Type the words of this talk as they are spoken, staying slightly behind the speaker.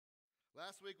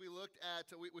Last week we looked at,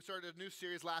 we started a new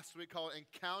series last week called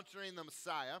Encountering the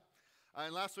Messiah.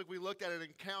 And last week we looked at an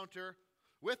encounter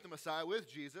with the Messiah,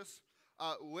 with Jesus,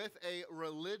 with a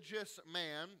religious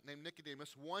man named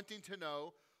Nicodemus wanting to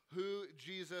know who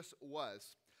Jesus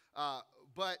was.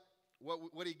 But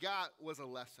what he got was a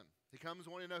lesson. He comes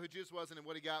wanting to know who Jesus was, and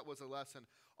what he got was a lesson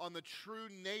on the true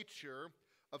nature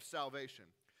of salvation.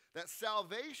 That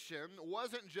salvation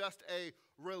wasn't just a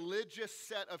religious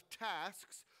set of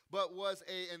tasks, but was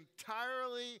an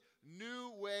entirely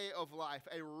new way of life,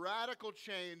 a radical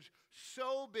change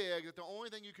so big that the only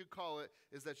thing you could call it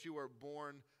is that you were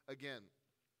born again.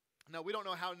 Now, we don't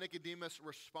know how Nicodemus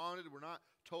responded. We're not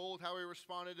told how he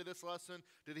responded to this lesson.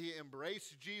 Did he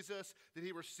embrace Jesus? Did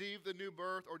he receive the new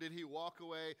birth? Or did he walk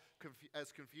away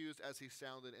as confused as he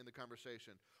sounded in the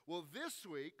conversation? Well, this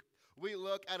week, we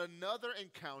look at another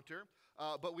encounter,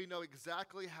 but we know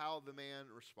exactly how the man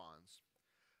responds.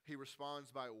 He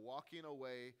responds by walking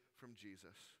away from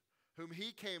Jesus, whom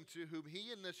he came to, whom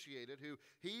he initiated, who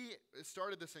he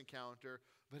started this encounter,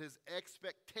 but his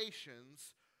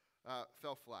expectations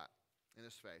fell flat in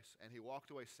his face, and he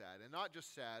walked away sad, and not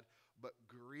just sad, but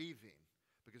grieving,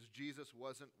 because Jesus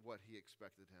wasn't what he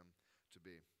expected him to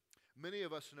be. Many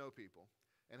of us know people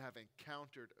and have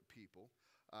encountered people,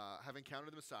 have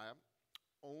encountered the Messiah,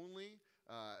 only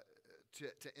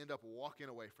to end up walking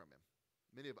away from him.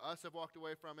 Many of us have walked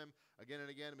away from him again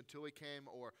and again until he came,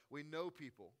 or we know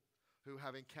people who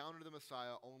have encountered the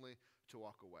Messiah only to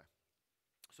walk away.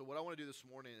 So what I want to do this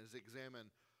morning is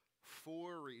examine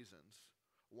 4 reasons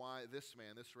why this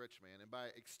man, this rich man, and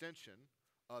by extension,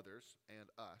 others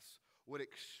and us, would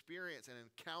experience an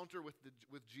encounter with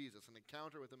Jesus, an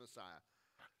encounter with the Messiah,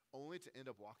 only to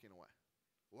end up walking away.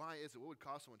 Why is it? What would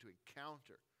cause someone to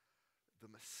encounter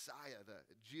the Messiah,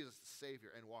 Jesus, the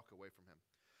Savior, and walk away from him?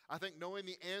 I think knowing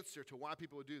the answer to why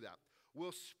people would do that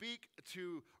will speak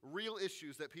to real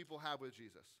issues that people have with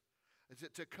Jesus.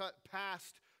 To cut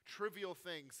past trivial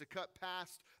things, to cut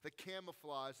past the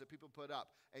camouflage that people put up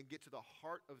and get to the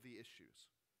heart of the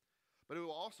issues. But it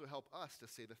will also help us to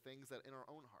see the things that in our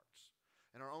own hearts,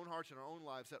 and our own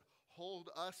lives that hold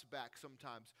us back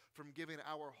sometimes from giving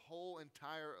our whole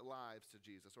entire lives to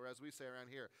Jesus, or as we say around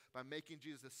here, by making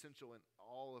Jesus essential in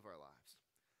all of our lives.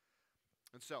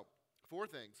 And so, 4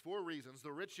 reasons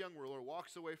the rich young ruler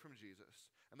walks away from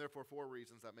Jesus, and therefore 4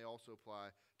 reasons that may also apply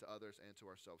to others and to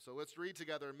ourselves. So let's read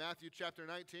together Matthew chapter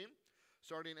 19,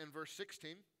 starting in verse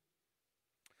 16.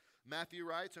 Matthew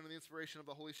writes under the inspiration of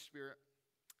the Holy Spirit,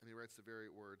 and he writes the very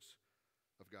words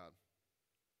of God.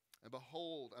 And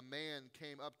behold, a man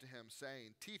came up to him,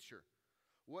 saying, "Teacher,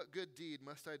 what good deed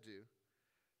must I do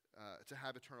to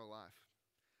have eternal life?"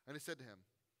 And he said to him,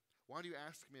 "Why do you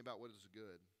ask me about what is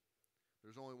good?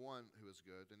 There's only one who is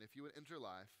good, and if you would enter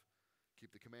life,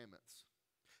 keep the commandments."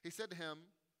 He said to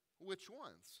him, "Which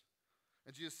ones?"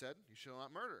 And Jesus said, "You shall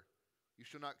not murder. You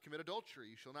shall not commit adultery.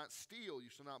 You shall not steal. You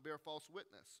shall not bear false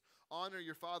witness. Honor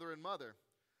your father and mother,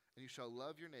 and you shall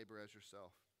love your neighbor as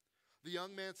yourself." The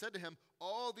young man said to him,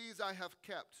 "All these I have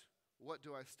kept. What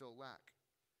do I still lack?"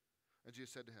 And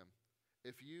Jesus said to him,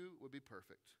 "If you would be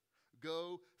perfect,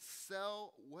 go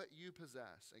sell what you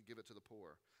possess and give it to the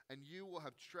poor, and you will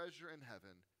have treasure in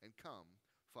heaven, and come,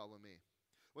 follow me."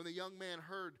 When the young man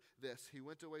heard this, he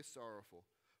went away sorrowful,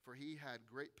 for he had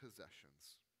great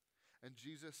possessions. And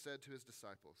Jesus said to his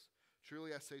disciples,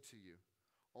 "Truly I say to you,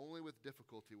 only with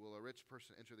difficulty will a rich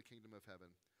person enter the kingdom of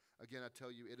heaven. Again, I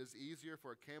tell you, it is easier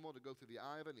for a camel to go through the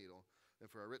eye of a needle than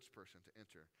for a rich person to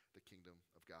enter the kingdom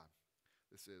of God."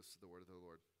 This is the word of the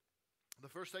Lord. The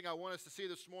first thing I want us to see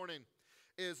this morning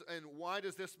is, and why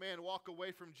does this man walk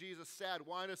away from Jesus sad?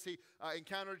 Why does he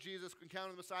encounter Jesus,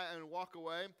 encounter the Messiah, and walk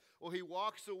away? Well, he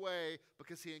walks away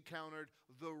because he encountered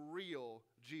the real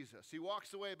Jesus. He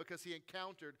walks away because he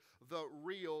encountered the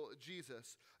real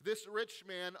Jesus. This rich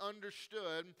man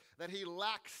understood that he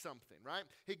lacks something, right?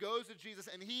 He goes to Jesus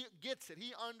and he gets it.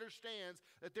 He understands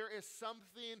that there is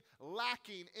something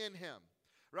lacking in him.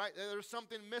 Right? There's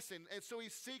something missing. And so he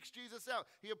seeks Jesus out.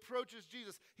 He approaches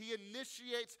Jesus. He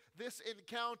initiates this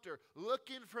encounter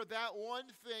looking for that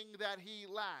one thing that he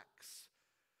lacks,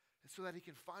 so that he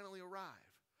can finally arrive.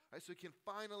 Right? So he can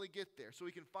finally get there. So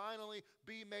he can finally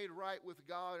be made right with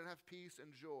God and have peace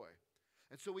and joy.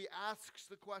 And so he asks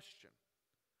the question,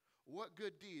 what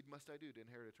good deed must I do to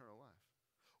inherit eternal life?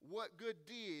 What good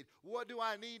deed, what do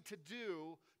I need to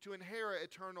do to inherit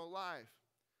eternal life?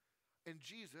 And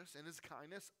Jesus, in his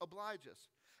kindness,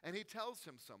 obliges. And he tells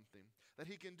him something that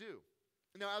he can do.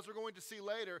 Now, as we're going to see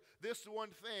later, this one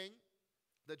thing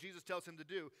that Jesus tells him to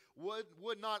do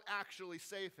would not actually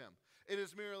save him. It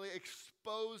is merely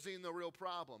exposing the real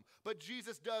problem. But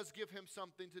Jesus does give him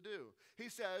something to do. He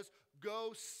says,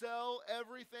 go sell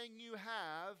everything you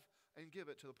have and give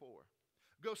it to the poor.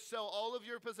 Go sell all of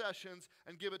your possessions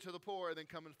and give it to the poor, and then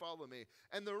come and follow me.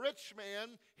 And the rich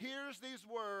man hears these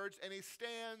words, and he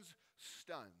stands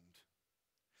stunned.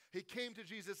 He came to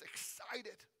Jesus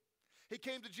excited. He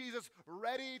came to Jesus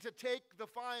ready to take the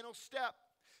final step.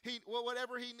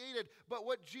 Whatever he needed. But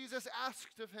what Jesus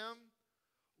asked of him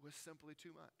was simply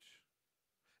too much.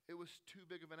 It was too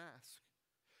big of an ask.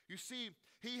 You see,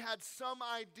 he had some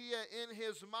idea in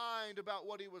his mind about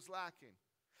what he was lacking.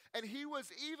 And he was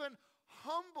even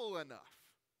humble enough.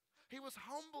 He was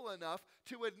humble enough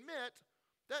to admit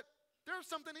that there was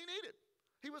something he needed.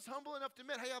 He was humble enough to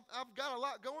admit, hey, I've got a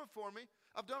lot going for me.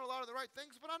 I've done a lot of the right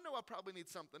things, but I know I probably need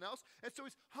something else. And so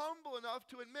he's humble enough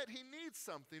to admit he needs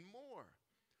something more.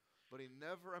 But he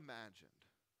never imagined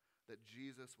that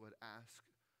Jesus would ask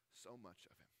so much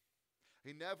of him.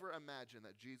 He never imagined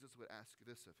that Jesus would ask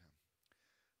this of him.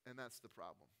 And that's the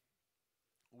problem.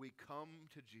 We come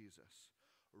to Jesus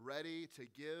ready to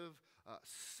give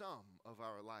some of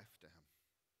our life to him.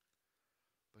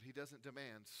 But he doesn't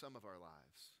demand some of our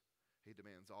lives. He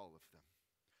demands all of them.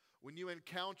 When you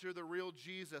encounter the real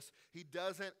Jesus, he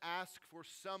doesn't ask for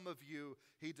some of you.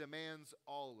 He demands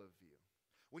all of you.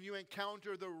 When you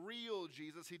encounter the real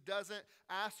Jesus, he doesn't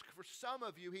ask for some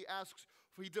of you. He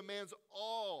demands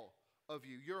all of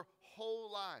you, your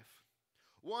whole life.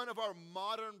 One of our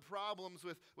modern problems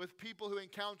with people who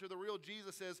encounter the real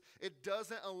Jesus is it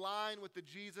doesn't align with the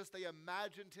Jesus they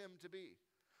imagined him to be,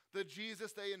 the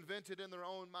Jesus they invented in their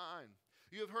own mind.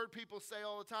 You have heard people say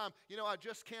all the time, I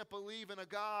just can't believe in a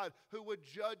God who would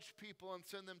judge people and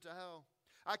send them to hell.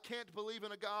 I can't believe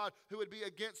in a God who would be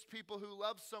against people who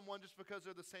love someone just because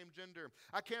they're the same gender.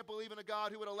 I can't believe in a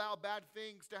God who would allow bad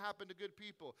things to happen to good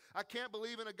people. I can't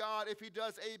believe in a God if he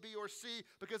does A, B, or C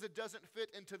because it doesn't fit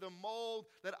into the mold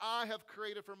that I have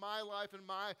created for my life and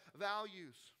my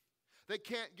values. They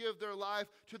can't give their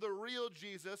life to the real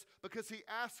Jesus because he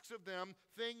asks of them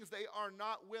things they are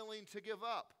not willing to give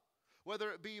up,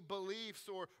 whether it be beliefs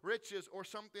or riches or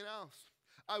something else.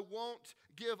 I won't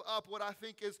give up what I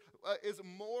think is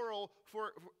moral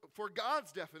for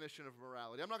God's definition of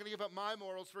morality. I'm not going to give up my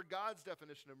morals for God's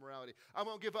definition of morality. I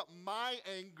won't give up my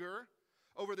anger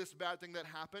over this bad thing that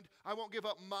happened. I won't give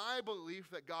up my belief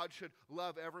that God should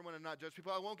love everyone and not judge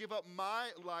people. I won't give up my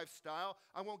lifestyle.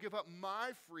 I won't give up my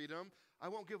freedom. I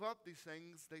won't give up these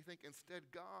things. They think instead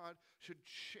God should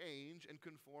change and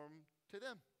conform to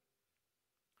them.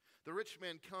 The rich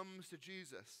man comes to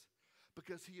Jesus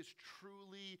because he is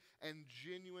truly and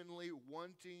genuinely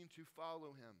wanting to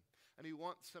follow him. And he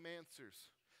wants some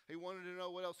answers. He wanted to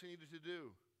know what else he needed to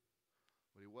do.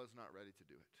 But he was not ready to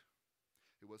do it.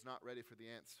 He was not ready for the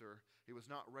answer. He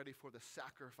was not ready for the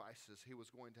sacrifices he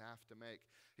was going to have to make.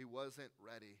 He wasn't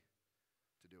ready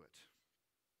to do it.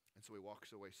 And so he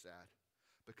walks away sad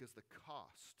because the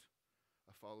cost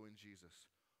of following Jesus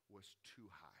was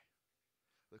too high.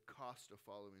 The cost of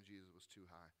following Jesus was too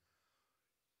high.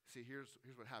 See, here's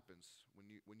what happens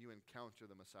when you encounter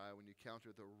the Messiah, when you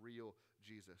encounter the real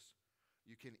Jesus.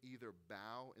 You can either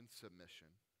bow in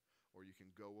submission or you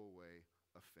can go away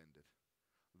offended.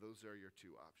 Those are your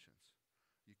two options.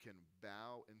 You can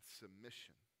bow in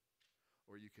submission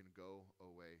or you can go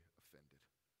away offended.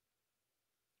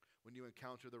 When you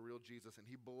encounter the real Jesus and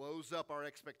he blows up our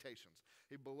expectations,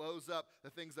 he blows up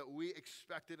the things that we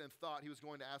expected and thought he was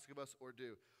going to ask of us or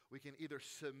do, we can either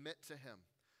submit to him,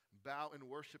 bow and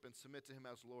worship and submit to him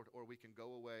as Lord, or we can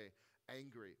go away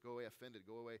angry, go away offended,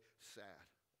 go away sad.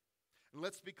 And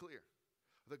let's be clear,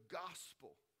 the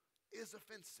gospel is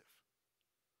offensive.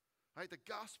 Right? The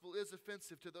gospel is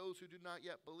offensive to those who do not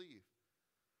yet believe.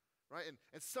 Right?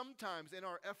 And sometimes in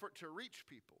our effort to reach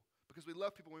people, because we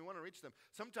love people and we want to reach them,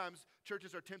 sometimes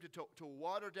churches are tempted to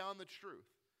water down the truth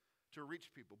to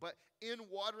reach people. But in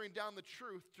watering down the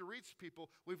truth to reach people,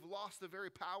 we've lost the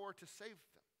very power to save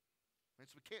them. Right?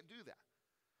 So we can't do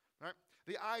that. Right?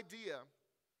 The idea,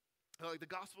 like the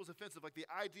gospel is offensive, like the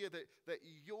idea that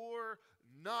you're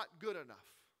not good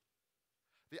enough.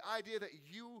 The idea that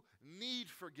you need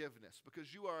forgiveness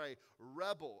because you are a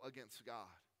rebel against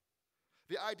God.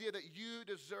 The idea that you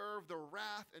deserve the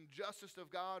wrath and justice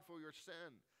of God for your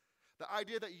sin. The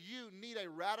idea that you need a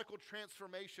radical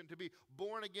transformation to be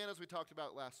born again, as we talked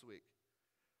about last week.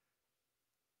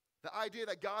 The idea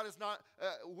that God is not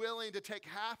willing to take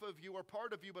half of you or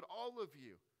part of you, but all of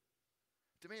you.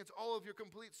 Demands all of your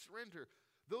complete surrender.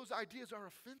 Those ideas are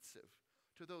offensive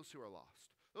to those who are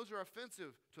lost. Those are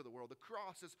offensive to the world. The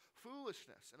cross is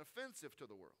foolishness and offensive to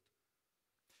the world.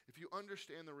 If you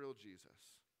understand the real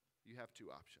Jesus, you have two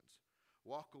options.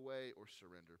 Walk away or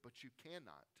surrender. But you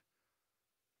cannot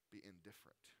be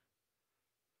indifferent.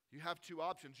 You have two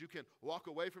options. You can walk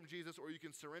away from Jesus or you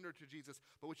can surrender to Jesus,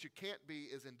 but what you can't be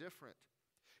is indifferent.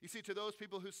 You see, to those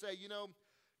people who say,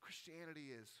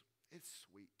 Christianity it's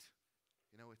sweet.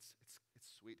 It's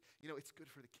sweet. It's good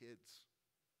for the kids.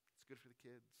 It's good for the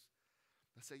kids.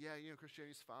 They say,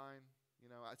 Christianity's fine.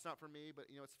 It's not for me, but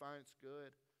it's fine, it's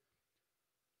good.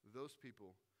 Those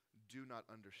people do not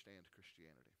understand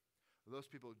Christianity. Those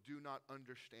people do not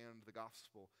understand the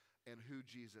gospel and who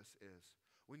Jesus is.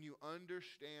 When you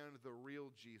understand the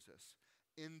real Jesus,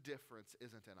 indifference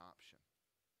isn't an option.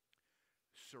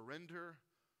 Surrender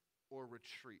or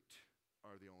retreat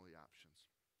are the only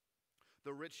options.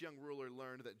 The rich young ruler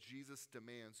learned that Jesus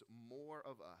demands more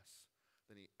of us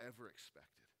than he ever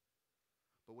expected.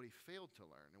 But what he failed to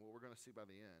learn, and what we're going to see by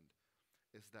the end,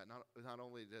 is that not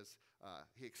only does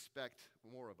he expect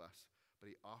more of us, but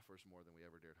he offers more than we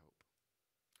ever dared hope.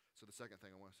 So the second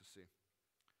thing I want us to see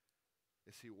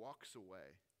is he walks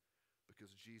away because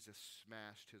Jesus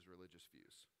smashed his religious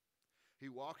views. He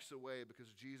walks away because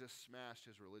Jesus smashed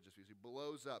his religious views. He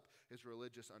blows up his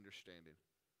religious understanding.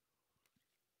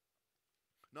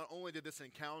 Not only did this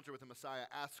encounter with the Messiah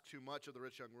ask too much of the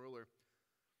rich young ruler,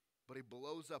 but he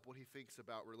blows up what he thinks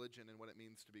about religion and what it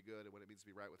means to be good and what it means to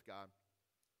be right with God.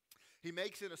 He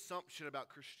makes an assumption about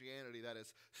Christianity that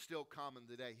is still common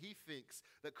today. He thinks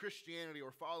that Christianity or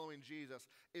following Jesus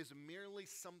is merely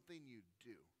something you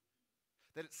do.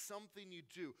 That it's something you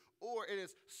do, or it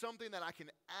is something that I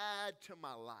can add to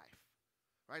my life,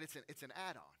 right? It's an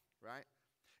add-on, right?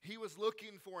 He was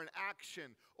looking for an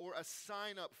action or a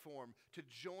sign-up form to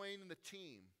join the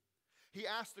team. He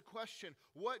asked the question,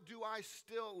 what do I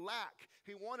still lack?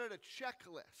 He wanted a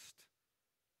checklist.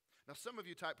 Now, some of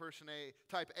you type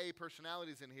A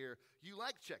personalities in here, you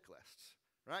like checklists,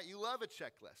 right? You love a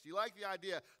checklist. You like the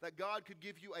idea that God could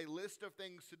give you a list of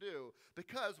things to do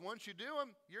because once you do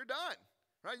them, you're done,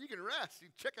 right? You can rest. You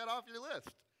check it off your list.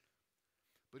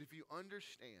 But if you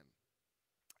understand,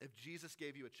 if Jesus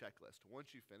gave you a checklist,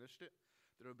 once you finished it,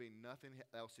 there would be nothing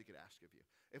else he could ask of you.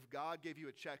 If God gave you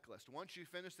a checklist, once you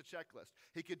finish the checklist,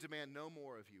 he could demand no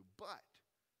more of you. But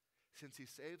since he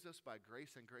saves us by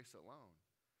grace and grace alone,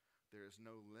 there is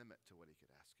no limit to what he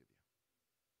could ask of you.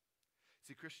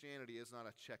 See, Christianity is not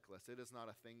a checklist. It is not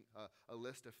a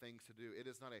list of things to do. It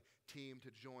is not a team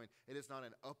to join. It is not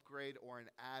an upgrade or an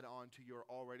add-on to your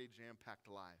already jam-packed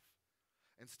life.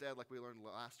 Instead, like we learned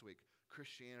last week,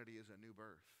 Christianity is a new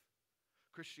birth.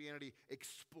 Christianity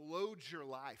explodes your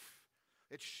life.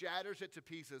 It shatters it to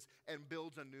pieces and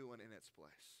builds a new one in its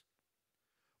place.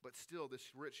 But still,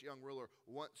 this rich young ruler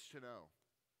wants to know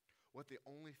what the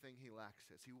only thing he lacks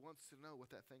is. He wants to know what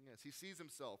that thing is. He sees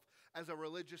himself as a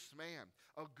religious man,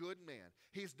 a good man.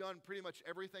 He's done pretty much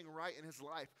everything right in his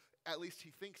life, at least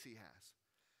he thinks he has.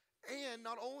 And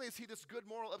not only is he this good,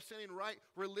 moral, upstanding, right,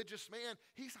 religious man,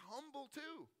 he's humble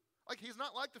too. Like, he's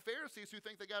not like the Pharisees who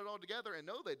think they got it all together and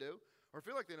know they do, or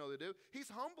feel like they know they do.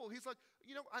 He's humble. He's like,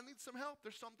 I need some help.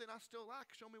 There's something I still lack.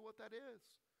 Show me what that is.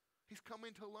 He's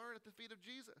coming to learn at the feet of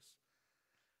Jesus.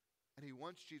 And he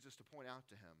wants Jesus to point out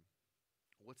to him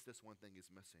what's this one thing he's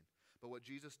missing. But what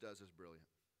Jesus does is brilliant.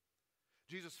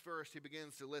 Jesus first, he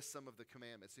begins to list some of the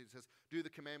commandments. He says, do the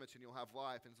commandments and you'll have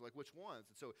life. And it's like, which ones?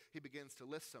 And so he begins to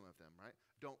list some of them, right?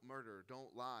 Don't murder,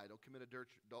 don't lie, don't commit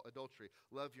adultery,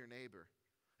 love your neighbor.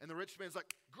 And the rich man's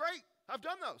like, great, I've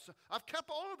done those. I've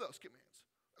kept all of those commands.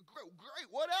 Great,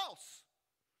 what else?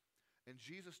 And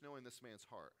Jesus, knowing this man's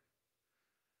heart,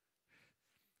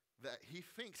 that he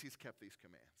thinks he's kept these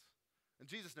commands. And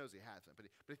Jesus knows he hasn't, but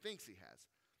he thinks he has.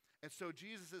 And so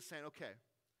Jesus is saying, okay,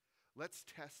 let's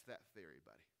test that theory,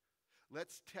 buddy.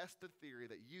 Let's test the theory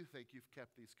that you think you've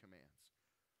kept these commands.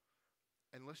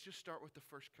 And let's just start with the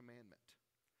first commandment.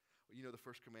 You know the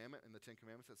first commandment in the 10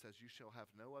 Commandments that says, you shall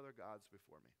have no other gods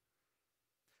before me.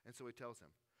 And so he tells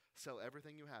him, sell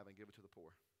everything you have and give it to the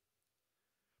poor.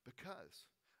 Because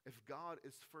if God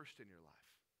is first in your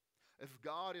life, if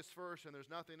God is first and there's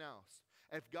nothing else,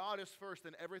 if God is first,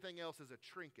 then everything else is a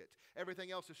trinket. Everything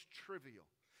else is trivial.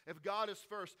 If God is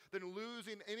first, then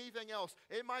losing anything else,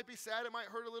 it might be sad, it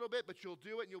might hurt a little bit, but you'll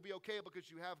do it and you'll be okay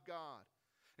because you have God.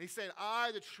 And he's saying,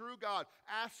 I, the true God,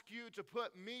 ask you to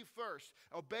put me first.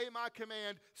 Obey my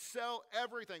command. Sell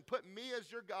everything. Put me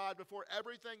as your God before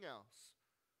everything else.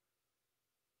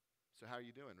 So how are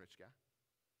you doing, rich guy?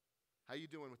 How are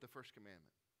you doing with the first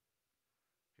commandment?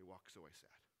 He walks away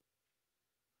sad.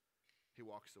 He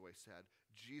walks away sad.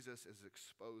 Jesus is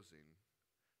exposing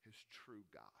his true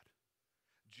God.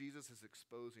 Jesus is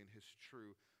exposing his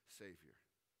true Savior.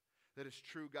 that his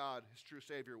true God, his true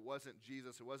Savior wasn't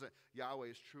Jesus, it wasn't Yahweh.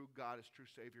 His true God, his true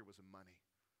Savior was money.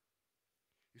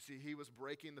 You see, he was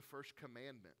breaking the first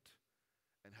commandment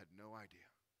and had no idea.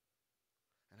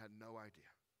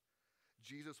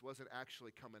 Jesus wasn't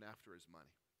actually coming after his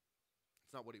money.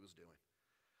 It's not what he was doing.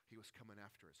 He was coming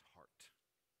after his heart.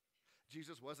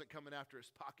 Jesus wasn't coming after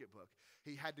his pocketbook.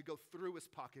 He had to go through his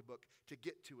pocketbook to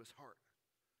get to his heart.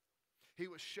 He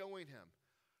was showing him,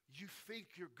 you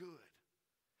think you're good.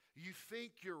 You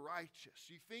think you're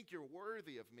righteous. You think you're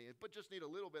worthy of me, but just need a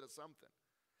little bit of something.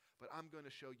 But I'm going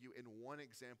to show you in one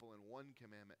example and one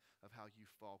commandment of how you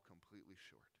fall completely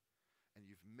short. And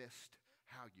you've missed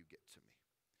how you get to me.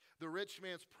 The rich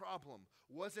man's problem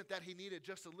wasn't that he needed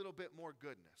just a little bit more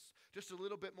goodness, just a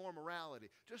little bit more morality,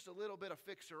 just a little bit of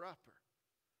fixer-upper.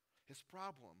 His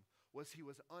problem was he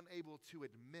was unable to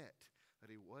admit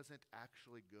that he wasn't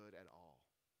actually good at all.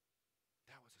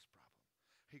 That was his problem.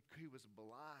 He was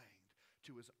blind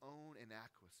to his own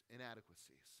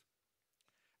inadequacies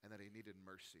and that he needed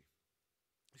mercy.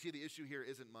 You see, the issue here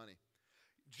isn't money.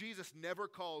 Jesus never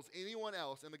calls anyone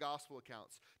else in the gospel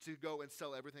accounts to go and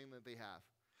sell everything that they have.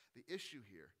 The issue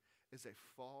here is a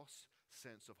false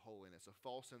sense of holiness, a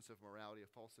false sense of morality, a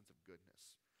false sense of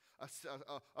goodness,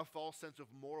 a false sense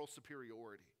of moral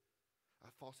superiority,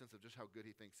 a false sense of just how good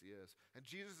he thinks he is. And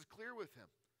Jesus is clear with him.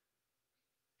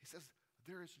 He says,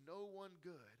 there is no one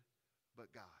good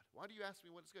but God. Why do you ask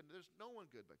me what is good? There's no one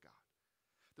good but God.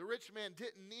 The rich man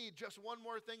didn't need just one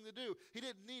more thing to do. He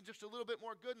didn't need just a little bit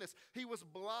more goodness. He was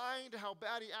blind to how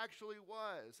bad he actually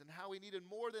was and how he needed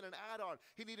more than an add-on.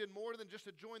 He needed more than just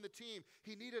to join the team.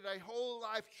 He needed a whole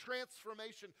life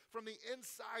transformation from the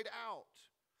inside out.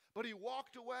 But he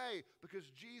walked away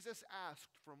because Jesus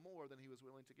asked for more than he was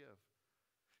willing to give.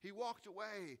 He walked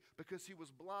away because he was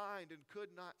blind and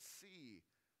could not see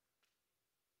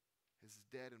his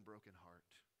dead and broken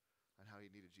heart and how he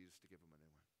needed Jesus to give him a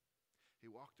new one. He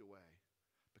walked away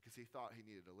because he thought he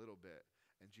needed a little bit,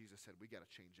 and Jesus said, we got to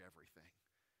change everything.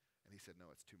 And he said, no,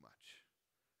 it's too much.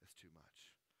 It's too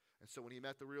much. And so when he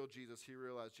met the real Jesus, he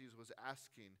realized Jesus was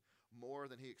asking more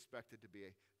than he expected to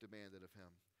be demanded of him.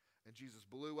 And Jesus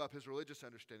blew up his religious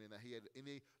understanding that he had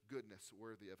any goodness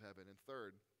worthy of heaven. And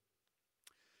third,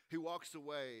 he walks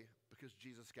away because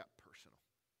Jesus got personal.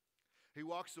 He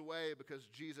walks away because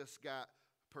Jesus got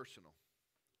personal.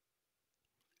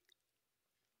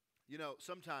 You know,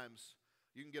 sometimes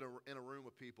you can get in a room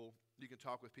with people, you can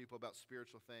talk with people about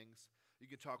spiritual things, you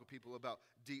can talk with people about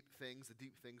deep things, the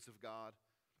deep things of God,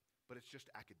 but it's just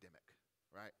academic,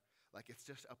 right? Like it's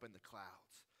just up in the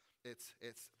clouds. It's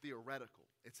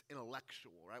theoretical, it's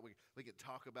intellectual, right? We can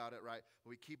talk about it, right? But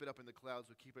we keep it up in the clouds,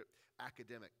 we keep it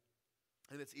academic.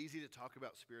 And it's easy to talk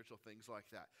about spiritual things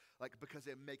like that, like because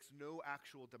it makes no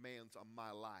actual demands on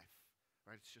my life,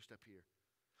 right? It's just up here.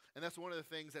 And that's one of the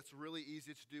things that's really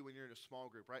easy to do when you're in a small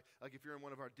group, right? Like if you're in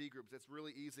one of our D groups, it's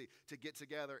really easy to get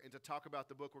together and to talk about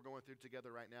the book we're going through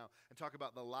together right now and talk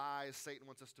about the lies Satan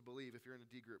wants us to believe if you're in a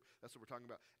D group. That's what we're talking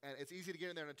about. And it's easy to get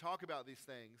in there and talk about these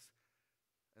things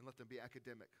and let them be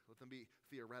academic, let them be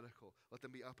theoretical, let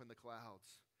them be up in the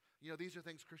clouds. You know, these are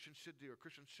things Christians should do or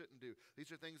Christians shouldn't do.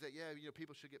 These are things that,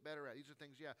 people should get better at. These are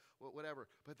things, whatever.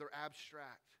 But they're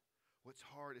abstract. What's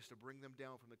hard is to bring them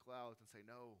down from the clouds and say,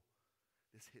 no,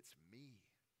 this hits me.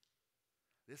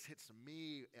 This hits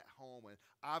me at home, and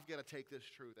I've got to take this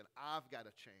truth, and I've got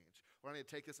to change. Or I need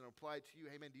to take this and apply it to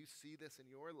you. Hey, man, do you see this in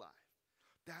your life?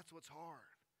 That's what's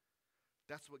hard.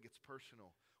 That's what gets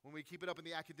personal. When we keep it up in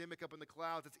the academic, up in the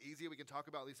clouds, it's easy. We can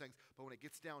talk about these things. But when it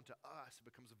gets down to us, it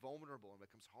becomes vulnerable and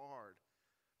becomes hard.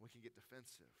 We can get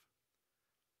defensive.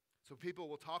 So people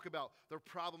will talk about their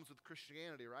problems with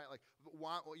Christianity, right? Like,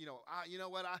 why,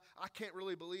 I can't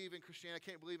really believe in Christianity. I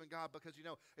can't believe in God because,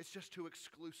 it's just too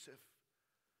exclusive.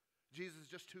 Jesus is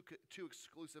just too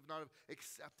exclusive, not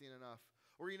accepting enough.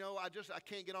 Or, I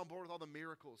can't get on board with all the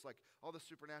miracles, like all the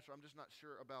supernatural. I'm just not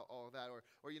sure about all of that.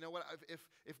 Or you know what?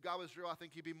 If God was real, I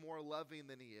think he'd be more loving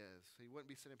than he is. He wouldn't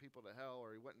be sending people to hell,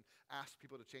 or he wouldn't ask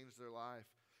people to change their life.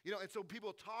 And so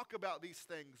people talk about these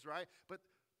things, right? But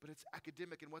it's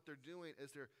academic, and what they're doing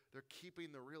is they're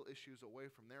keeping the real issues away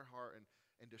from their heart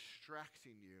and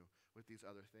distracting you with these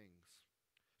other things,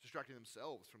 distracting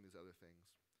themselves from these other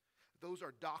things. Those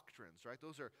are doctrines, right?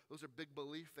 Those are big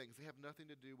belief things. They have nothing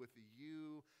to do with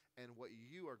you and what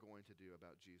you are going to do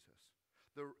about Jesus.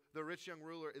 The rich young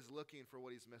ruler is looking for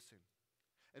what he's missing.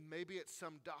 And maybe it's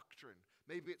some doctrine.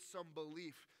 Maybe it's some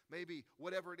belief. Maybe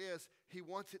whatever it is, he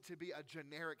wants it to be a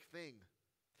generic thing.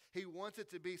 He wants it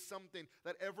to be something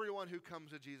that everyone who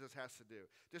comes to Jesus has to do.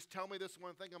 Just tell me this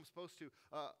one thing I'm supposed to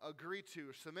agree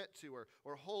to or submit to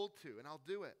or hold to, and I'll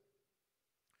do it.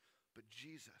 But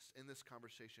Jesus, in this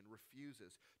conversation,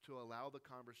 refuses to allow the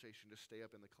conversation to stay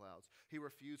up in the clouds. He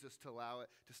refuses to allow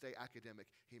it to stay academic.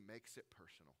 He makes it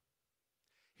personal.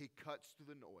 He cuts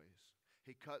through the noise.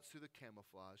 He cuts through the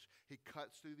camouflage. He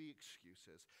cuts through the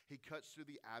excuses. He cuts through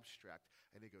the abstract,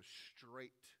 and he goes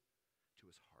straight to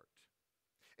his heart.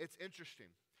 It's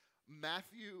interesting.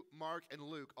 Matthew, Mark, and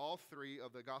Luke, all three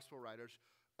of the gospel writers,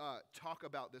 talk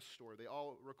about this story. They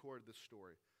all record this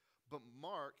story. But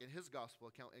Mark, in his gospel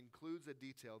account, includes a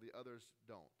detail the others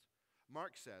don't.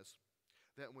 Mark says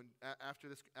that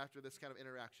after this kind of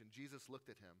interaction, Jesus looked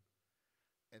at him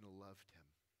and loved him.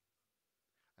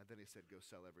 And then he said, go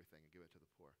sell everything and give it to the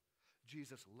poor.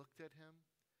 Jesus looked at him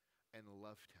and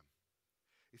loved him.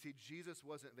 You see, Jesus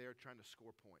wasn't there trying to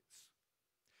score points.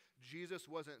 Jesus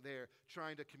wasn't there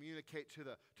trying to communicate to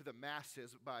the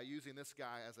masses by using this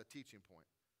guy as a teaching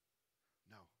point.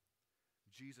 No.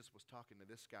 Jesus was talking to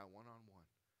this guy one-on-one.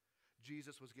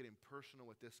 Jesus was getting personal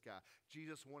with this guy.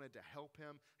 Jesus wanted to help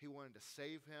him. He wanted to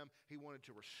save him. He wanted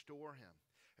to restore him.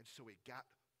 And so he got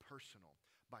personal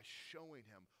by showing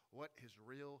him what his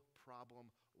real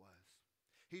problem was.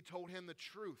 He told him the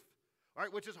truth, all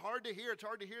right, which is hard to hear. It's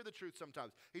hard to hear the truth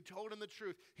sometimes. He told him the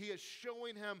truth. He is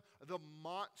showing him the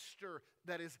monster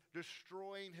that is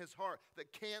destroying his heart, the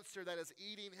cancer that is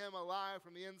eating him alive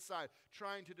from the inside,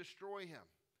 trying to destroy him.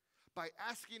 By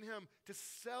asking him to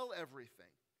sell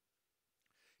everything,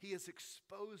 he is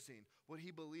exposing what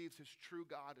he believes his true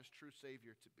God, his true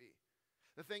Savior to be.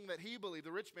 The thing that he believed,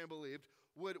 the rich man believed,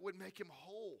 would make him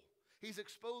whole. He's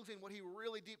exposing what he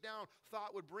really deep down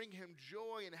thought would bring him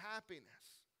joy and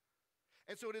happiness.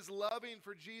 And so it is loving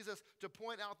for Jesus to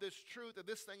point out this truth of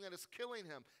this thing that is killing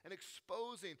him and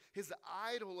exposing his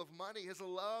idol of money, his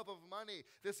love of money,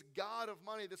 this God of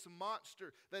money, this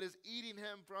monster that is eating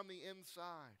him from the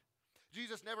inside.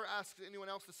 Jesus never asks anyone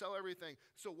else to sell everything.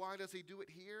 So why does he do it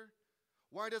here?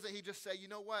 Why doesn't he just say, you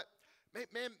know what?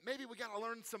 Maybe we got to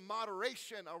learn some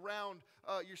moderation around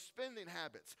your spending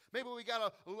habits. Maybe we got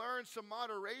to learn some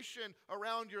moderation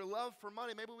around your love for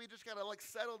money. Maybe we just got to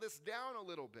settle this down a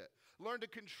little bit. Learn to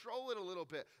control it a little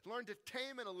bit. Learn to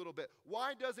tame it a little bit.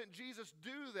 Why doesn't Jesus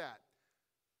do that?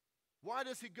 Why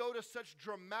does he go to such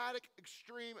dramatic,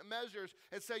 extreme measures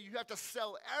and say you have to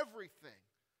sell everything?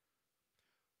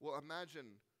 Well, imagine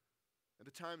at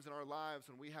the times in our lives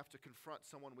when we have to confront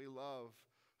someone we love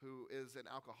who is an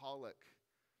alcoholic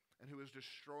and who is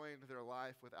destroying their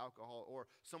life with alcohol, or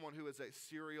someone who is a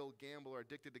serial gambler,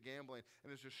 addicted to gambling,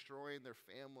 and is destroying their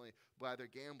family by their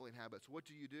gambling habits. What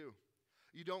do?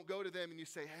 You don't go to them and you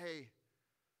say, hey,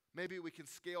 maybe we can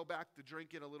scale back the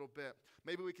drinking a little bit.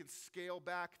 Maybe we can scale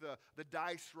back the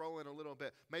dice rolling a little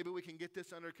bit. Maybe we can get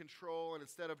this under control, and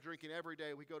instead of drinking every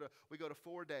day, we go to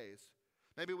 4 days.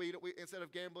 Maybe we instead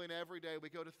of gambling every day, we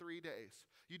go to 3 days.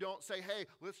 You don't say, hey,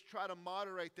 let's try to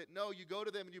moderate that. No, you go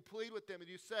to them and you plead with them and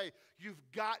you say, you've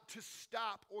got to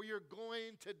stop or you're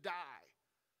going to die.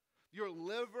 Your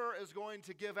liver is going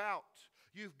to give out.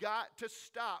 You've got to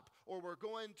stop or we're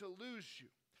going to lose you.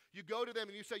 You go to them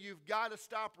and you say, you've got to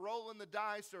stop rolling the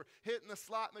dice or hitting the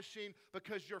slot machine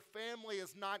because your family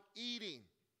is not eating.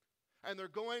 And they're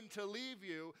going to leave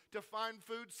you to find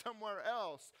food somewhere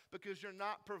else because you're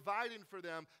not providing for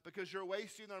them, because you're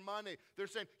wasting their money. They're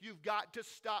saying, you've got to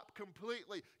stop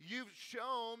completely. You've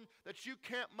shown that you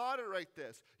can't moderate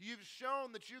this. You've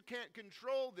shown that you can't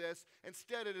control this.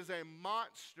 Instead, it is a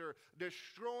monster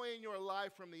destroying your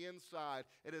life from the inside.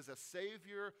 It is a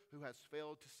Savior who has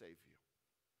failed to save you.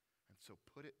 And so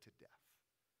put it to death.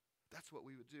 That's what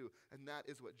we would do. And that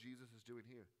is what Jesus is doing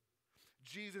here.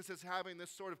 Jesus is having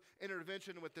this sort of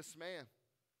intervention with this man,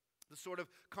 the sort of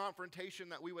confrontation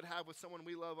that we would have with someone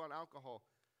we love on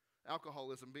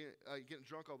alcoholism, getting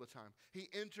drunk all the time. He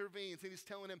intervenes and he's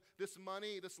telling him this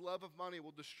money, this love of money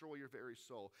will destroy your very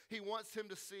soul. He wants him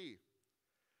to see.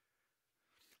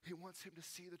 He wants him to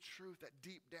see the truth that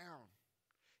deep down,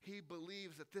 he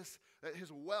believes that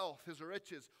his wealth, his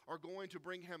riches are going to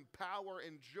bring him power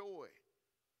and joy.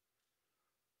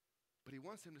 But he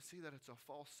wants him to see that it's a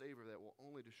false savior that will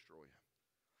only destroy him.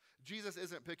 Jesus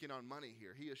isn't picking on money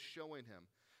here. He is showing him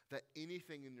that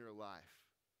anything in your life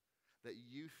that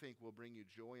you think will bring you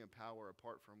joy and power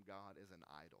apart from God is an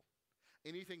idol.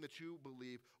 Anything that you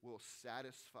believe will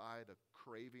satisfy the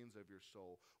cravings of your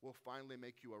soul, will finally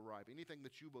make you arrive. Anything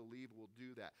that you believe will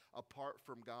do that apart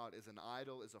from God is an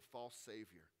idol, is a false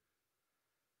savior.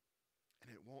 And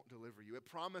it won't deliver you. It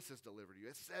promises deliver you.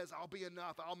 It says, I'll be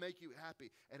enough. I'll make you happy.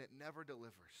 And it never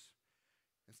delivers.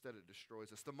 Instead, it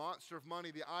destroys us. The monster of money,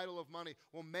 the idol of money,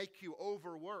 will make you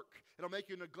overwork. It'll make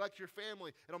you neglect your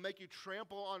family. It'll make you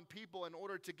trample on people in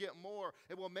order to get more.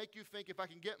 It will make you think, if I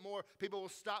can get more, people will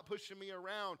stop pushing me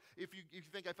around. If you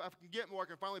think, if I can get more, I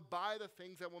can finally buy the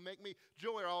things that will make me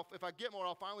joy. Or if I get more,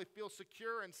 I'll finally feel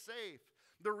secure and safe.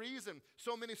 The reason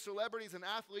so many celebrities and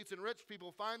athletes and rich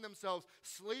people find themselves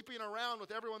sleeping around with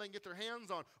everyone they can get their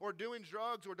hands on, or doing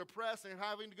drugs, or depressed and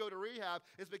having to go to rehab,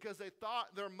 is because they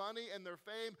thought their money and their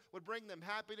fame would bring them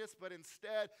happiness, but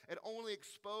instead it only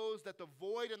exposed that the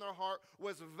void in their heart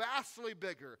was vastly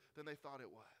bigger than they thought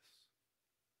it was.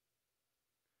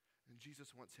 And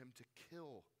Jesus wants him to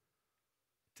kill,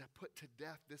 to put to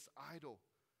death this idol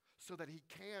so that he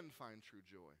can find true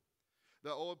joy.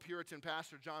 The old Puritan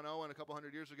pastor John Owen a couple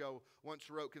hundred years ago once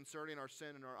wrote concerning our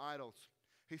sin and our idols.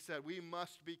 He said, "We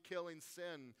must be killing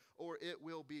sin or it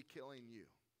will be killing you."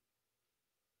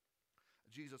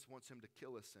 Jesus wants him to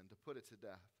kill his sin, to put it to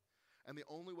death. And the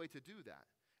only way to do that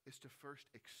is to first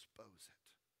expose it.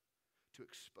 To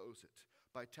expose it.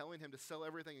 By telling him to sell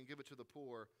everything and give it to the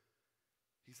poor,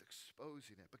 he's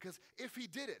exposing it. Because if he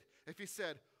did it, if he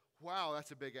said, "Wow, that's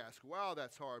a big ask. Wow,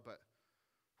 that's hard, but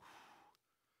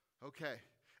okay."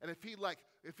 And if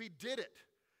he did it,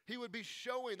 he would be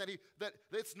showing that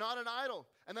it's not an idol,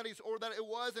 and that it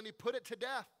was, and he put it to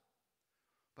death.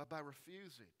 But by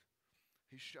refusing,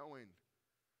 he's showing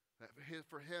that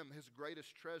for him, his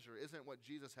greatest treasure isn't what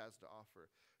Jesus has to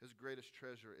offer. His greatest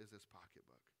treasure is his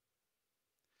pocketbook.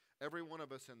 Every one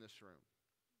of us in this room,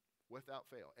 without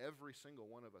fail, every single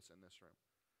one of us in this room,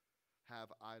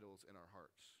 have idols in our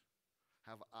hearts.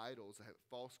 Have idols, have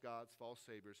false gods, false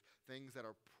saviors, things that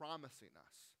are promising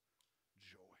us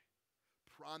joy,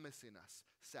 promising us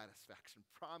satisfaction,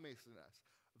 promising us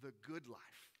the good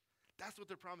life. That's what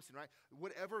they're promising, right?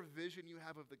 Whatever vision you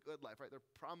have of the good life, right? They're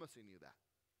promising you that.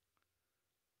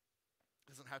 It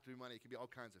doesn't have to be money. It can be all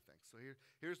kinds of things. So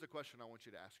here's the question I want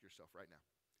you to ask yourself right now.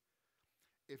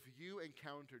 If you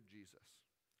encountered Jesus,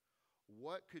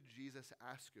 what could Jesus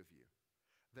ask of you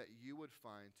that you would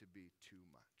find to be too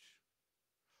much?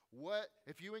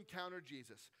 If you encountered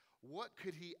Jesus, what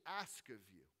could he ask of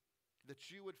you that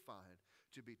you would find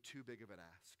to be too big of an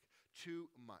ask, too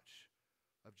much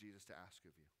of Jesus to ask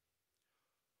of you?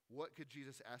 What could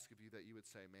Jesus ask of you that you would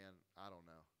say, "Man, I don't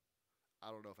know. I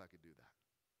don't know if I could do that."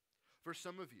 For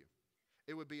some of you,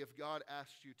 it would be if God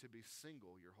asked you to be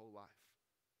single your whole life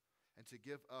and to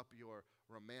give up your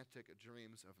romantic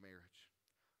dreams of marriage.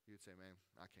 You'd say, "Man,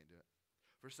 I can't do it."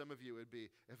 For some of you, it would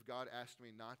be if God asked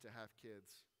me not to have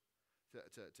kids,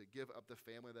 to give up the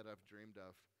family that I've dreamed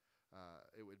of,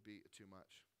 it would be too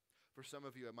much. For some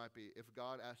of you, it might be if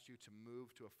God asked you to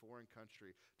move to a foreign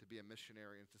country to be a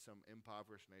missionary into some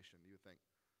impoverished nation, you would think,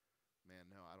 "Man,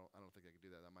 no, I don't think I could do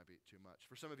that. That might be too much."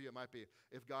 For some of you, it might be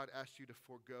if God asked you to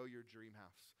forego your dream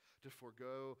house, to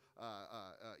forego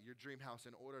your dream house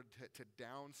in order to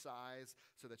downsize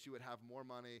so that you would have more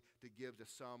money to give to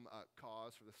some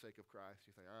cause for the sake of Christ.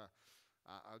 You think,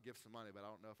 I'll give some money, but I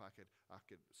don't know if I could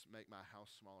make my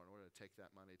house smaller in order to take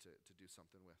that money to do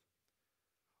something with.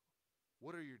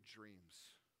 What are your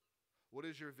dreams? What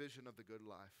is your vision of the good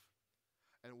life?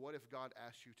 And what if God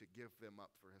asked you to give them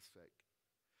up for his sake?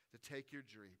 To take your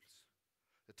dreams,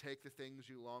 to take the things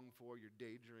you long for, your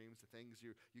daydreams, the things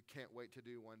you can't wait to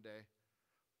do one day.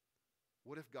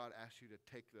 What if God asked you to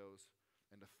take those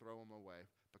and to throw them away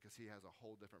because he has a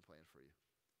whole different plan for you?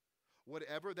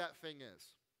 Whatever that thing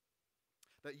is,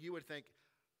 that you would think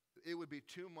it would be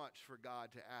too much for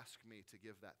God to ask me to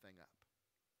give that thing up.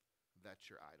 That's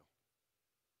your idol.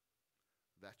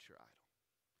 That's your idol.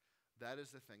 That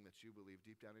is the thing that you believe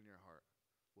deep down in your heart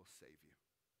will save you.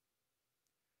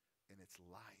 And it's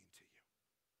lying to you.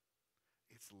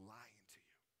 It's lying to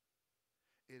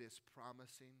you. It is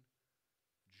promising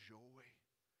joy.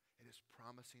 It is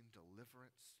promising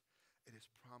deliverance. It is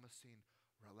promising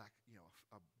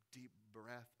a deep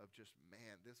breath of just,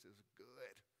 man, this is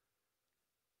good.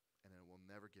 And it will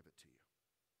never give it to you.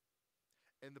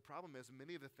 And the problem is,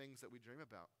 many of the things that we dream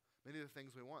about, many of the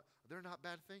things we want, they're not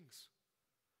bad things.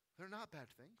 They're not bad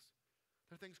things.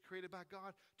 They're things created by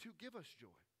God to give us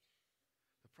joy.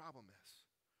 The problem is,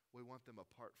 we want them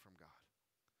apart from God,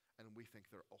 and we think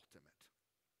they're ultimate.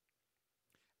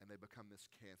 And they become this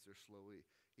cancer slowly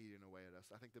eating away at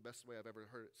us. I think the best way I've ever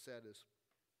heard it said is,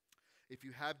 if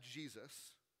you have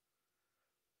Jesus,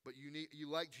 but you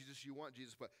like Jesus, you want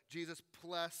Jesus, but Jesus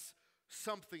plus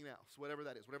something else, whatever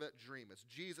that is, whatever that dream is.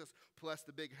 Jesus plus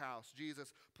the big house.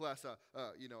 Jesus plus a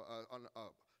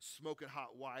smoking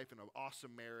hot wife and an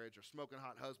awesome marriage, or smoking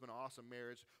hot husband, awesome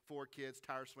marriage, 4 kids,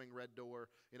 tire swing, red door.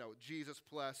 Jesus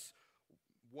plus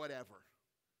whatever.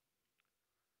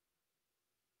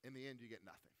 in the end, you get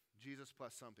nothing. Jesus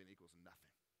plus something equals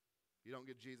nothing. You don't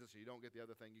get Jesus, or you don't get the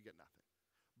other thing, you get nothing.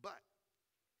 But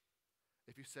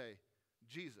if you say,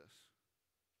 Jesus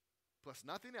plus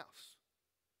nothing else,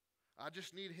 I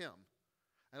just need him,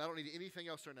 and I don't need anything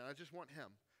else right now. I just want him,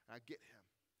 and I get him.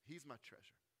 He's my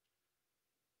treasure.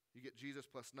 You get Jesus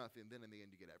plus nothing, then in the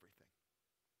end you get everything.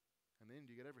 In the end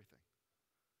you get everything.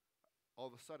 All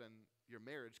of a sudden, your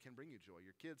marriage can bring you joy.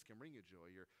 Your kids can bring you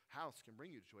joy. Your house can bring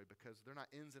you joy because they're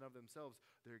not ends and of themselves.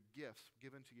 They're gifts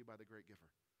given to you by the great giver.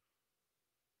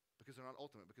 Because they're not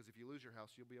ultimate. Because if you lose your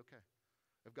house, you'll be okay.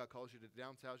 If God calls you to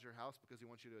downsize your house because he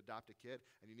wants you to adopt a kid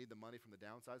and you need the money from the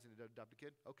downsizing to adopt a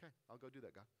kid, okay, I'll go do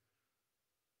that, God.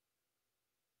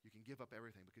 You can give up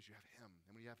everything because you have him.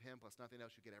 And when you have him plus nothing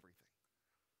else, you get everything.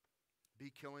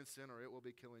 Be killing sin or it will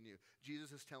be killing you.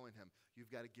 Jesus is telling him, you've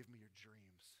got to give me your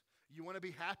dreams. You want to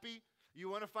be happy? You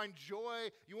want to find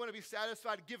joy? You want to be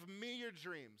satisfied? Give me your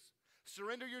dreams.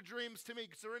 Surrender your dreams to me.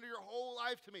 Surrender your whole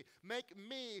life to me. Make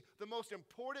me the most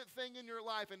important thing in your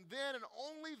life. And then and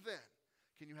only then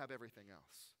can you have everything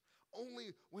else.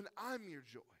 Only when I'm your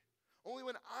joy. Only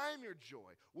when I'm your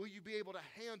joy will you be able to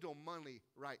handle money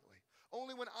rightly.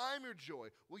 Only when I'm your joy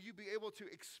will you be able to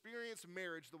experience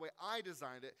marriage the way I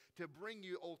designed it to bring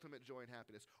you ultimate joy and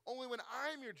happiness. Only when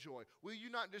I'm your joy will you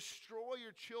not destroy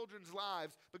your children's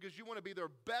lives because you want to be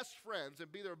their best friends and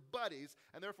be their buddies,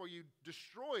 and therefore you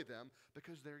destroy them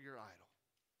because they're your idol.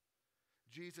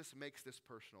 Jesus makes this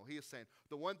personal. He is saying,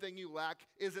 the one thing you lack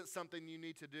isn't something you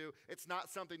need to do. It's not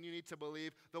something you need to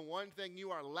believe. The one thing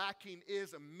you are lacking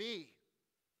is me.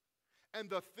 And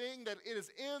the thing that is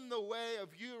in the way of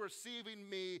you receiving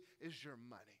me is your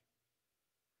money.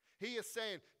 He is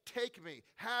saying, take me,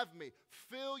 have me,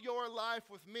 fill your life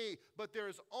with me, but there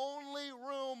is only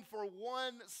room for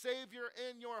one Savior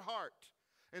in your heart.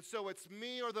 And so it's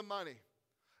me or the money.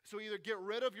 So either get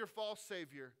rid of your false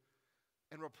Savior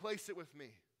and replace it with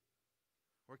me,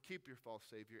 or keep your false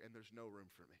Savior and there's no room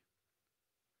for me.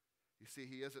 You see,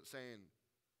 he isn't saying,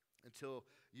 until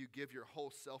you give your whole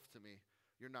self to me,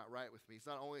 you're not right with me. He's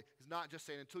not just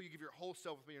saying, until you give your whole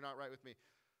self with me, you're not right with me.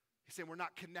 He's saying, we're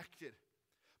not connected.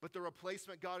 But the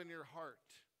replacement God in your heart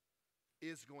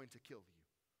is going to kill you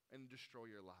and destroy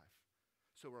your life.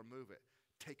 So remove it.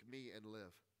 Take me and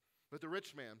live. But the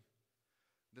rich man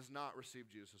does not receive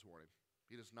Jesus' warning.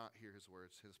 He does not hear his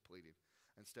words, his pleading.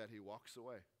 Instead, he walks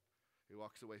away. He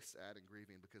walks away sad and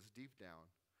grieving because deep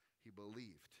down, he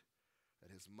believed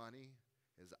that his money,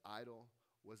 his idol,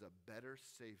 was a better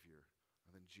Savior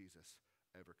than Jesus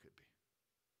ever could be.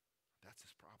 That's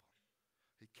his problem.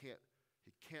 He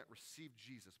can't receive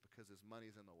Jesus because his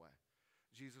money's in the way.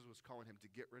 Jesus was calling him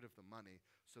to get rid of the money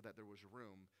so that there was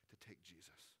room to take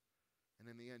Jesus. And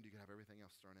in the end, you can have everything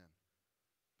else thrown in.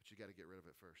 But you got to get rid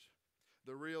of it first.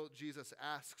 The real Jesus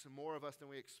asks more of us than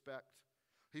we expect.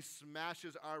 He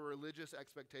smashes our religious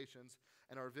expectations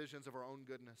and our visions of our own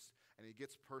goodness, and he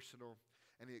gets personal,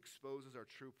 and he exposes our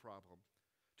true problem,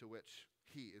 to which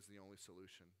he is the only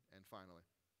solution. And finally,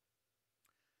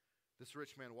 this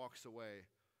rich man walks away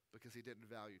because he didn't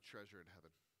value treasure in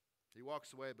heaven. He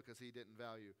walks away because he didn't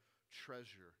value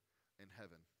treasure in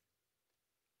heaven.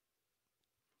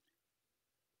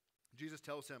 Jesus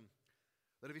tells him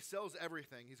that if he sells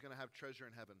everything, he's going to have treasure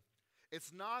in heaven.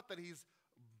 It's not that he's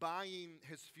buying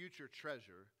his future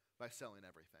treasure by selling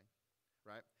everything,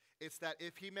 right? It's that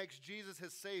if he makes Jesus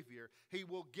his Savior, he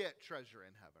will get treasure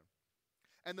in heaven.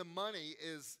 And the money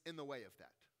is in the way of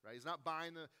that, right? He's not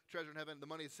buying the treasure in heaven. The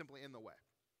money is simply in the way.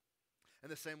 In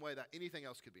the same way that anything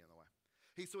else could be in the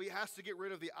way. So he has to get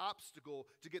rid of the obstacle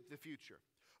to get to the future.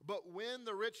 But when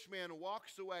the rich man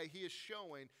walks away, he is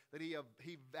showing that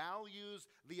he values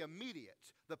the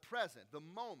immediate, the present, the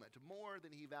moment, more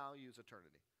than he values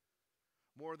eternity.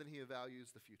 More than he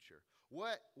values the future.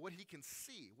 What he can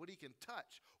see, what he can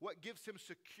touch, what gives him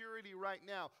security right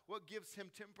now, what gives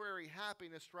him temporary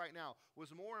happiness right now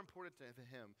was more important to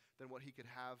him than what he could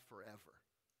have forever.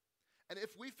 And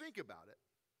if we think about it,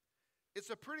 it's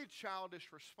a pretty childish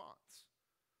response.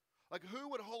 Like, who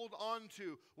would hold on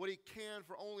to what he can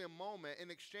for only a moment in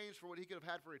exchange for what he could have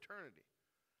had for eternity?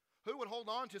 Who would hold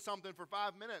on to something for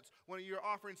 5 minutes when you're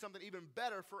offering something even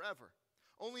better forever?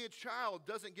 Only a child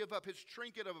doesn't give up his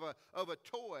trinket of a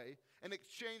toy in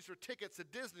exchange for tickets to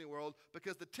Disney World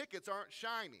because the tickets aren't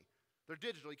shiny. They're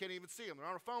digital. You can't even see them. They're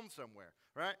on a phone somewhere,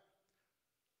 right?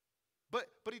 But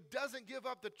he doesn't give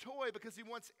up the toy because he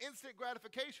wants instant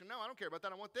gratification. No, I don't care about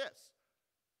that. I want this.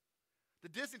 The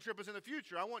Disney trip is in the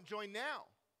future. I want joy now.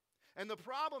 And the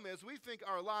problem is we think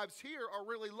our lives here are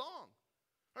really long.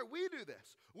 Right, we do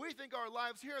this. We think our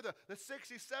lives here, the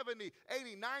 60, 70,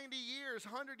 80, 90 years,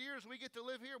 100 years we get to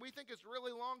live here, we think it's a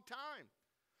really long time.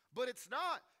 But it's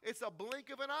not. It's a blink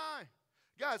of an eye.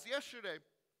 Guys, yesterday,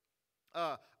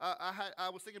 I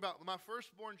was thinking about my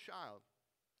firstborn child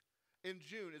in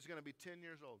June is going to be 10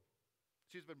 years old.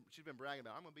 She's been bragging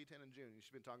about it. I'm going to be 10 in June.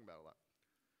 She's been talking about it a lot.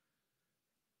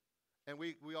 And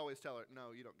we always tell her,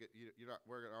 no, you don't get, you're not,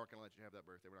 we're not going to let you have that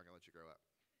birthday. We're not going to let you grow up.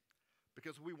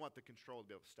 Because we want the control to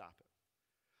be able to stop it.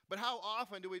 But how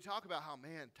often do we talk about how,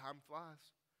 man, time flies.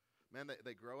 Man,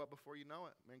 they grow up before you know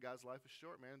it. Man, God's life is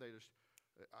short, man. They just,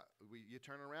 you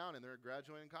turn around and they're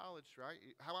graduating college, right?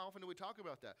 How often do we talk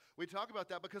about that? We talk about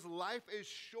that because life is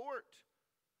short.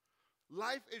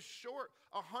 Life is short.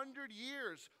 100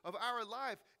 years of our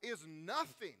life is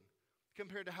nothing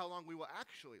compared to how long we will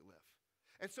actually live.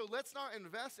 And so let's not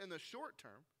invest in the short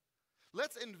term.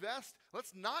 Let's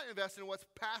not invest in what's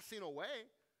passing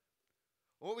away,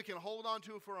 or what we can hold on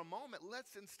to for a moment.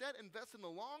 Let's instead invest in the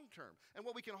long term and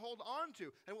what we can hold on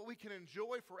to and what we can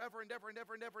enjoy forever and ever and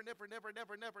ever and ever and ever and ever and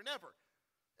ever and ever and ever.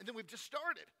 And then we've just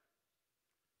started.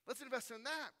 Let's invest in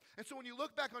that. And so when you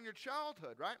look back on your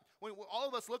childhood, right? When all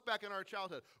of us look back in our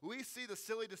childhood, we see the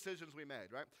silly decisions we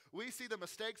made, right? We see the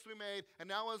mistakes we made, and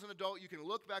now as an adult, you can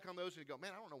look back on those and you go,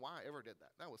 man, I don't know why I ever did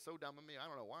that. That was so dumb of me. I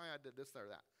don't know why I did this or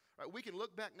that. Right? We can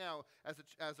look back now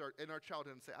in our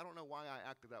childhood and say, I don't know why I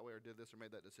acted that way or did this or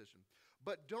made that decision.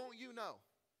 But don't you know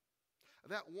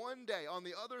that one day on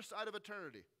the other side of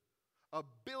eternity, 1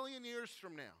 billion years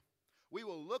from now, we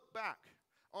will look back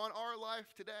on our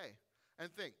life today and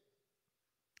think,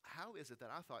 how is it that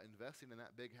I thought investing in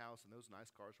that big house and those nice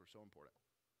cars were so important?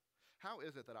 How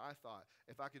is it that I thought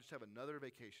if I could just have another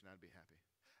vacation, I'd be happy?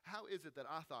 How is it that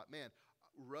I thought, man,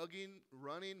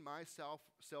 running myself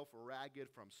ragged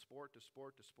from sport to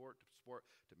sport to sport to sport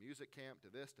to music camp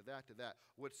to this to that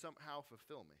would somehow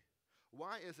fulfill me?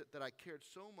 Why is it that I cared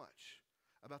so much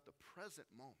about the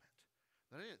present moment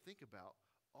that I didn't think about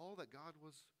all that God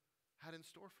had in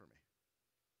store for me?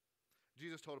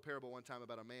 Jesus told a parable one time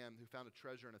about a man who found a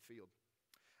treasure in a field.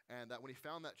 And that when he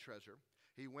found that treasure,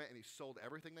 he went and he sold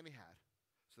everything that he had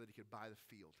so that he could buy the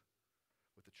field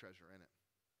with the treasure in it.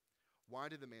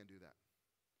 Why did the man do that?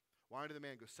 Why did the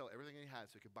man go sell everything he had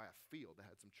so he could buy a field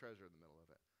that had some treasure in the middle of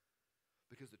it?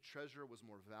 Because the treasure was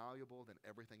more valuable than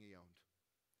everything he owned,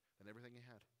 than everything he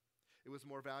had. It was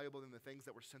more valuable than the things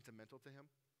that were sentimental to him.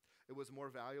 It was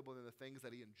more valuable than the things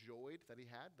that he enjoyed, that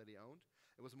he had, that he owned.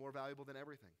 It was more valuable than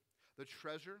everything. The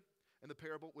treasure in the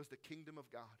parable was the kingdom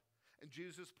of God. And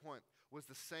Jesus' point was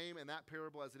the same in that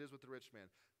parable as it is with the rich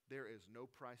man. There is no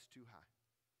price too high.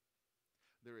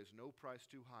 There is no price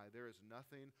too high. There is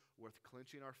nothing worth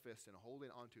clenching our fists and holding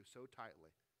onto so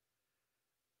tightly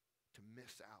to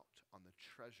miss out on the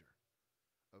treasure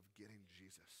of getting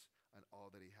Jesus and all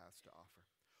that he has to offer.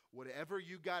 Whatever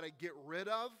you got to get rid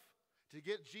of to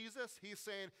get Jesus, he's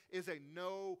saying, is a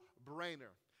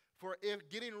no-brainer. For if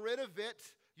getting rid of it,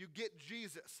 you get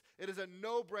Jesus. It is a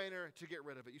no-brainer to get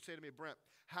rid of it. You say to me, Brent,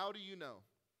 how do you know?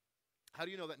 How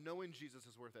do you know that knowing Jesus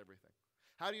is worth everything?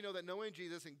 How do you know that knowing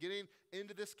Jesus and getting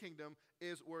into this kingdom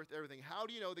is worth everything? How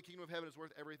do you know the kingdom of heaven is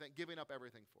worth everything, giving up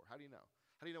everything for? How do you know?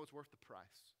 How do you know it's worth the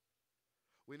price?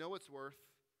 We know what it's worth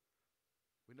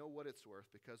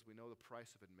because we know the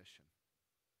price of admission.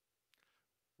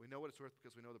 We know what it's worth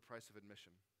because we know the price of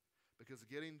admission. Because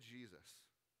getting Jesus,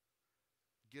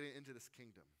 getting into this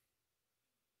kingdom,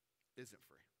 isn't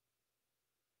free.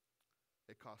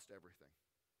 It costs everything.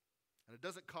 And it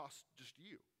doesn't cost just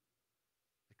you.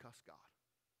 It costs God.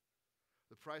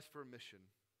 The price for admission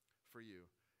for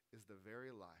you is the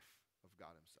very life of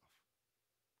God himself.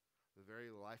 The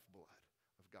very lifeblood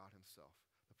of God himself.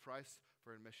 The price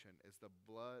for admission is the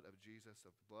blood of Jesus,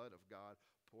 the blood of God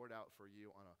poured out for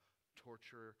you on a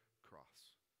torture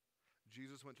cross.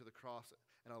 Jesus went to the cross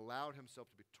and allowed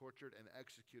himself to be tortured and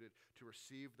executed to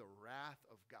receive the wrath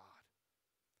of God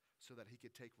so that he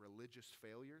could take religious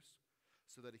failures,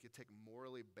 so that he could take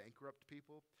morally bankrupt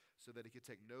people, so that he could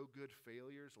take no good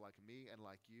failures like me and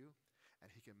like you, and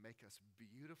he can make us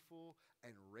beautiful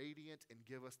and radiant and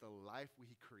give us the life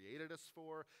he created us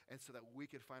for, and so that we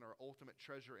could find our ultimate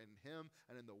treasure in him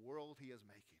and in the world he is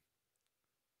making.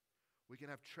 We can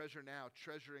have treasure now,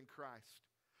 treasure in Christ.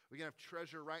 We can have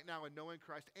treasure right now in knowing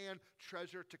Christ and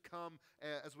treasure to come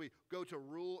as we go to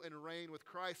rule and reign with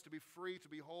Christ, to be free, to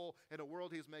be whole in a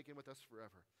world he's making with us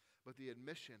forever. But the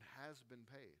admission has been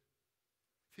paid.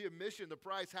 The admission, the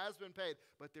price has been paid,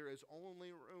 but there is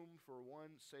only room for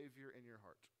one Savior in your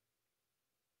heart.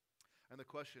 And the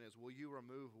question is, will you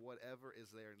remove whatever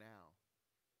is there now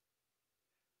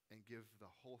and give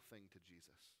the whole thing to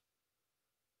Jesus?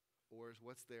 Or is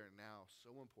what's there now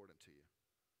so important to you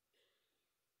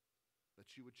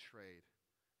that you would trade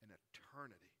an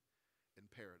eternity in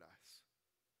paradise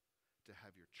to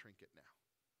have your trinket now?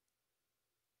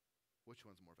 Which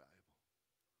one's more valuable?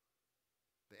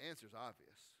 The answer's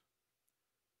obvious.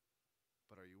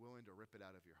 But are you willing to rip it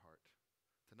out of your heart?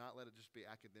 To not let it just be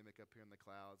academic up here in the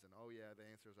clouds and, oh yeah, the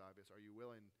answer is obvious. Are you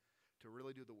willing to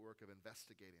really do the work of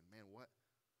investigating? Man, what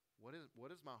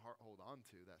does my heart hold on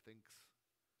to that thinks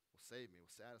will save me,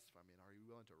 will satisfy me? And are you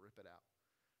willing to rip it out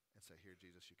and say, here,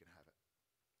 Jesus, you can have it?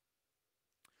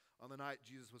 On the night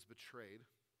Jesus was betrayed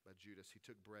by Judas, he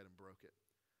took bread and broke it.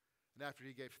 And after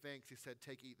he gave thanks, he said,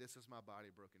 take, eat, this is my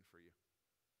body broken for you.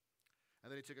 And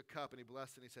then he took a cup and he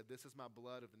blessed it and he said, this is my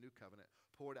blood of the new covenant,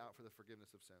 poured out for the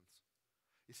forgiveness of sins.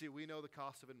 You see, we know the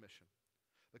cost of admission.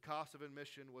 The cost of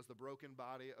admission was the broken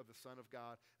body of the Son of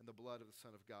God and the blood of the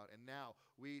Son of God. And now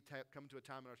we come to a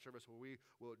time in our service where we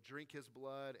will drink his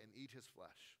blood and eat his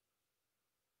flesh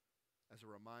as a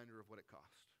reminder of what it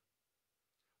cost.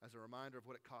 As a reminder of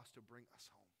what it cost to bring us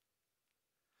home.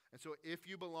 And so if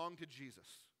you belong to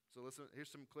Jesus, so listen, here's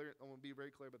some clear, I want to be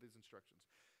very clear about these instructions.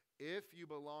 If you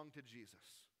belong to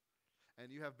Jesus and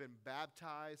you have been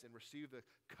baptized and received the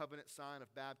covenant sign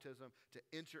of baptism to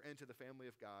enter into the family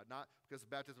of God, not because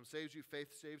baptism saves you,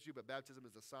 faith saves you, but baptism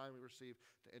is the sign we receive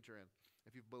to enter in.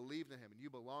 If you've believed in him and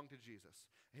you belong to Jesus,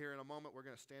 here in a moment we're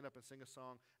going to stand up and sing a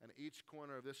song, and each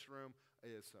corner of this room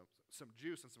is some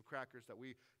juice and some crackers that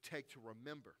we take to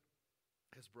remember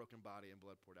his broken body and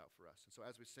blood poured out for us. And so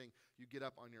as we sing, you get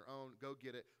up on your own, go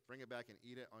get it, bring it back and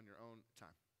eat it on your own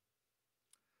time.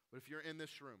 But if you're in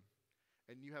this room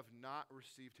and you have not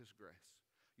received his grace,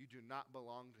 you do not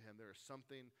belong to him, there is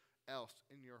something else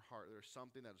in your heart. There is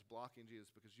something that is blocking Jesus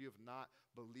because you have not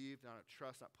believed, not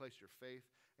placed your faith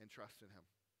and trust in him.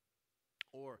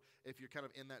 Or if you're kind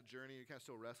of in that journey, you're kind of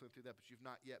still wrestling through that, but you've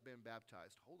not yet been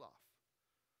baptized, hold off.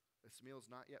 This meal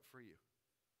is not yet for you.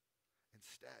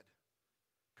 Instead,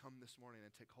 come this morning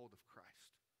and take hold of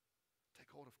Christ.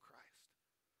 Take hold of Christ.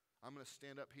 I'm going to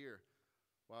stand up here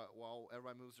while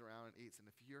everybody moves around and eats. And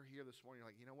if you're here this morning, you're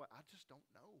like, you know what? I just don't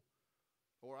know.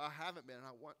 Or I haven't been and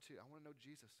I want to. I want to know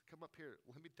Jesus. Come up here.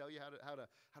 Let me tell you how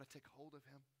to take hold of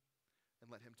him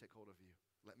and let him take hold of you.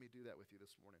 Let me do that with you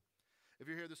this morning. If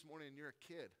you're here this morning and you're a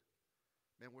kid,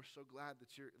 man, we're so glad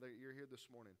that you're here this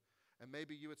morning. And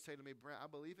maybe you would say to me, Brent, I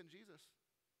believe in Jesus.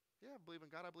 Yeah, I believe in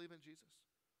God. I believe in Jesus.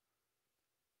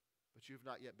 But you've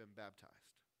not yet been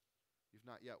baptized. You've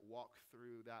not yet walked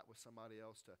through that with somebody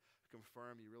else to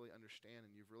confirm you really understand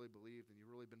and you've really believed and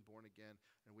you've really been born again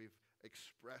and we've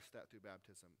expressed that through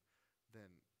baptism.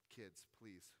 Then kids,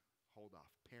 please hold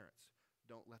off. Parents,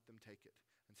 don't let them take it.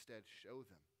 Instead, show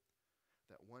them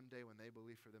that one day when they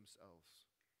believe for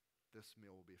themselves, this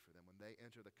meal will be for them. When they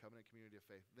enter the covenant community of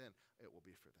faith, then it will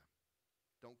be for them.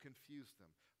 Don't confuse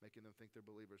them, making them think they're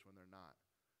believers when they're not,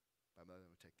 by letting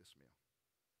them take this meal.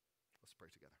 Let's pray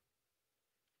together.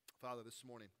 Father, this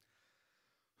morning,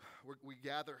 we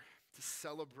gather to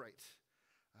celebrate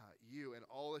you and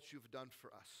all that you've done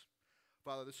for us.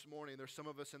 Father, this morning, there's some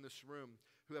of us in this room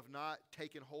who have not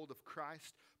taken hold of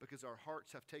Christ because our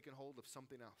hearts have taken hold of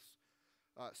something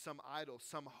else. Some idol,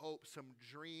 some hope, some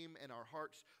dream in our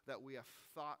hearts that we have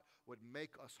thought would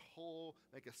make us whole,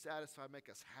 make us satisfied, make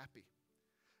us happy.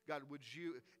 God, would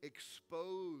you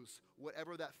expose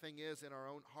whatever that thing is in our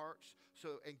own hearts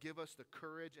and give us the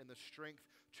courage and the strength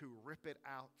to rip it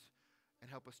out and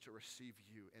help us to receive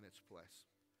you in its place.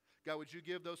 God, would you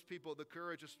give those people the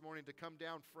courage this morning to come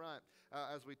down front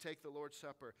as we take the Lord's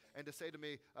Supper and to say to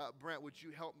me, Brent, would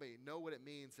you help me know what it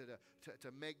means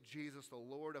to make Jesus the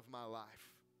Lord of my life?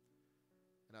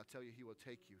 And I'll tell you, he will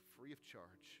take you free of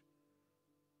charge.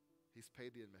 He's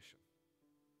paid the admission.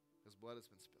 His blood has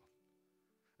been spilled.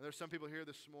 And there's some people here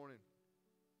this morning,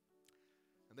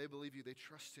 and they believe you, they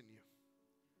trust in you.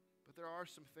 But there are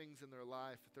some things in their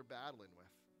life that they're battling with.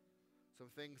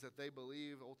 Some things that they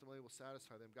believe ultimately will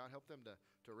satisfy them. God, help them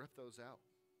to rip those out.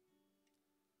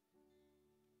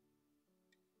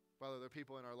 Father, there are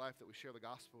people in our life that we share the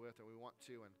gospel with and we want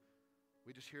to, and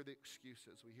we just hear the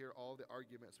excuses. We hear all the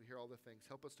arguments. We hear all the things.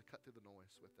 Help us to cut through the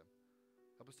noise with them.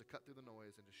 Help us to cut through the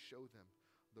noise and to show them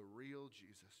the real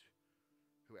Jesus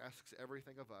who asks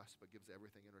everything of us but gives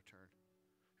everything in return.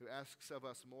 Who asks of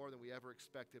us more than we ever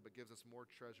expected but gives us more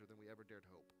treasure than we ever dared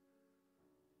hope.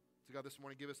 So God, this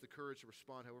morning, give us the courage to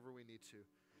respond however we need to.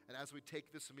 And as we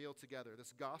take this meal together,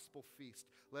 this gospel feast,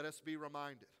 let us be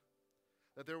reminded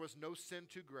that there was no sin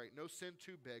too great, no sin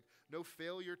too big, no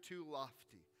failure too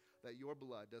lofty that your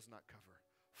blood does not cover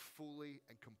fully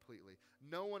and completely.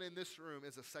 No one in this room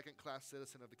is a second-class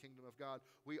citizen of the kingdom of God.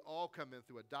 We all come in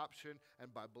through adoption and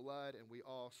by blood, and we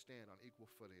all stand on equal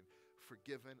footing,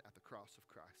 forgiven at the cross of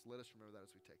Christ. Let us remember that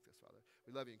as we take this, Father.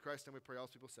 We love you. In Christ's name we pray. All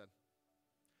people said.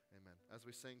 Amen. As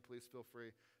we sing, please feel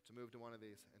free to move to one of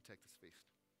these and take this feast.